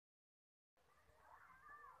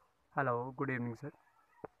Hello, good evening sir.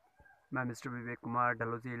 मैं mister Vivek Kumar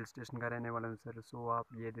Dalhousie hill station का रहने वाला हूँ सर। सो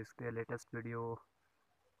आप ये देखते हैं लेटेस्ट वीडियो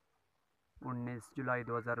 19 जुलाई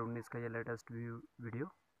 2019 का ये latest video.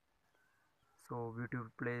 So YouTube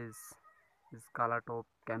place इस काला top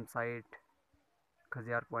camp site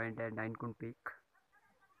Khajjiar point and नाइनकुंड peak.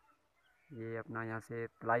 ये अपना यहाँ से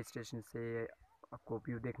प्लाई स्टेशन से आपको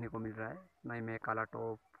व्यू देखने को मिल रहा है। नहीं, मैं काला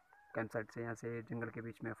टॉप कैंप साइट से यहाँ से जंगल के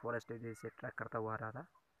बीच में फॉरेस्ट एरिया से ट्रैक करता हुआ आ रहा था।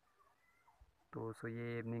 तो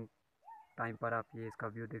ये इवनिंग टाइम पर आप ये इसका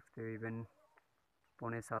व्यू देखते हो इवन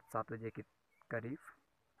पौने 7 बजे के करीब।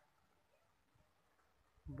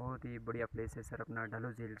 बहुत ही बढ़िया प्लेस है सर अपना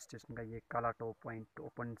डलहौजी हिल स्टेशन का ये काला top point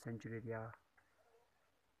open sanctuary area.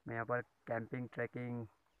 मैं यहाँ पर camping, trekking,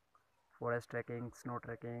 forest trekking, snow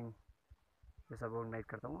trekking ये सब ऑर्गेनाइज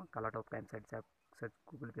करता हूँ। काला टॉप कैंप साइट से आप सर्च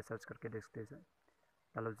गूगल पे सर्च करके देख सकते हैं सर।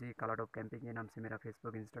 डलहौजी काला टॉप कैंपिंग के नाम से मेरा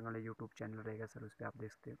फेसबुक, इंस्टाग्राम, यूट्यूब चैनल रहेगा सर, उस पर आप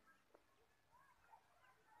देख सकते हो।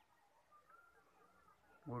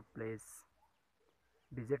 गुड प्लेस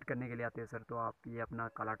विजिट करने के लिए आते हैं सर तो आप ये अपना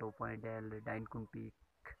काला टॉप पॉइंट है, डाइन कुंड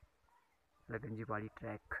पीक, लगंजी पहाड़ी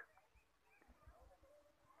ट्रैक।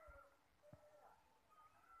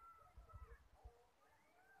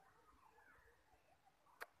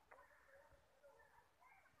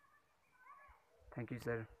 Thank you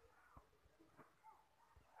sir.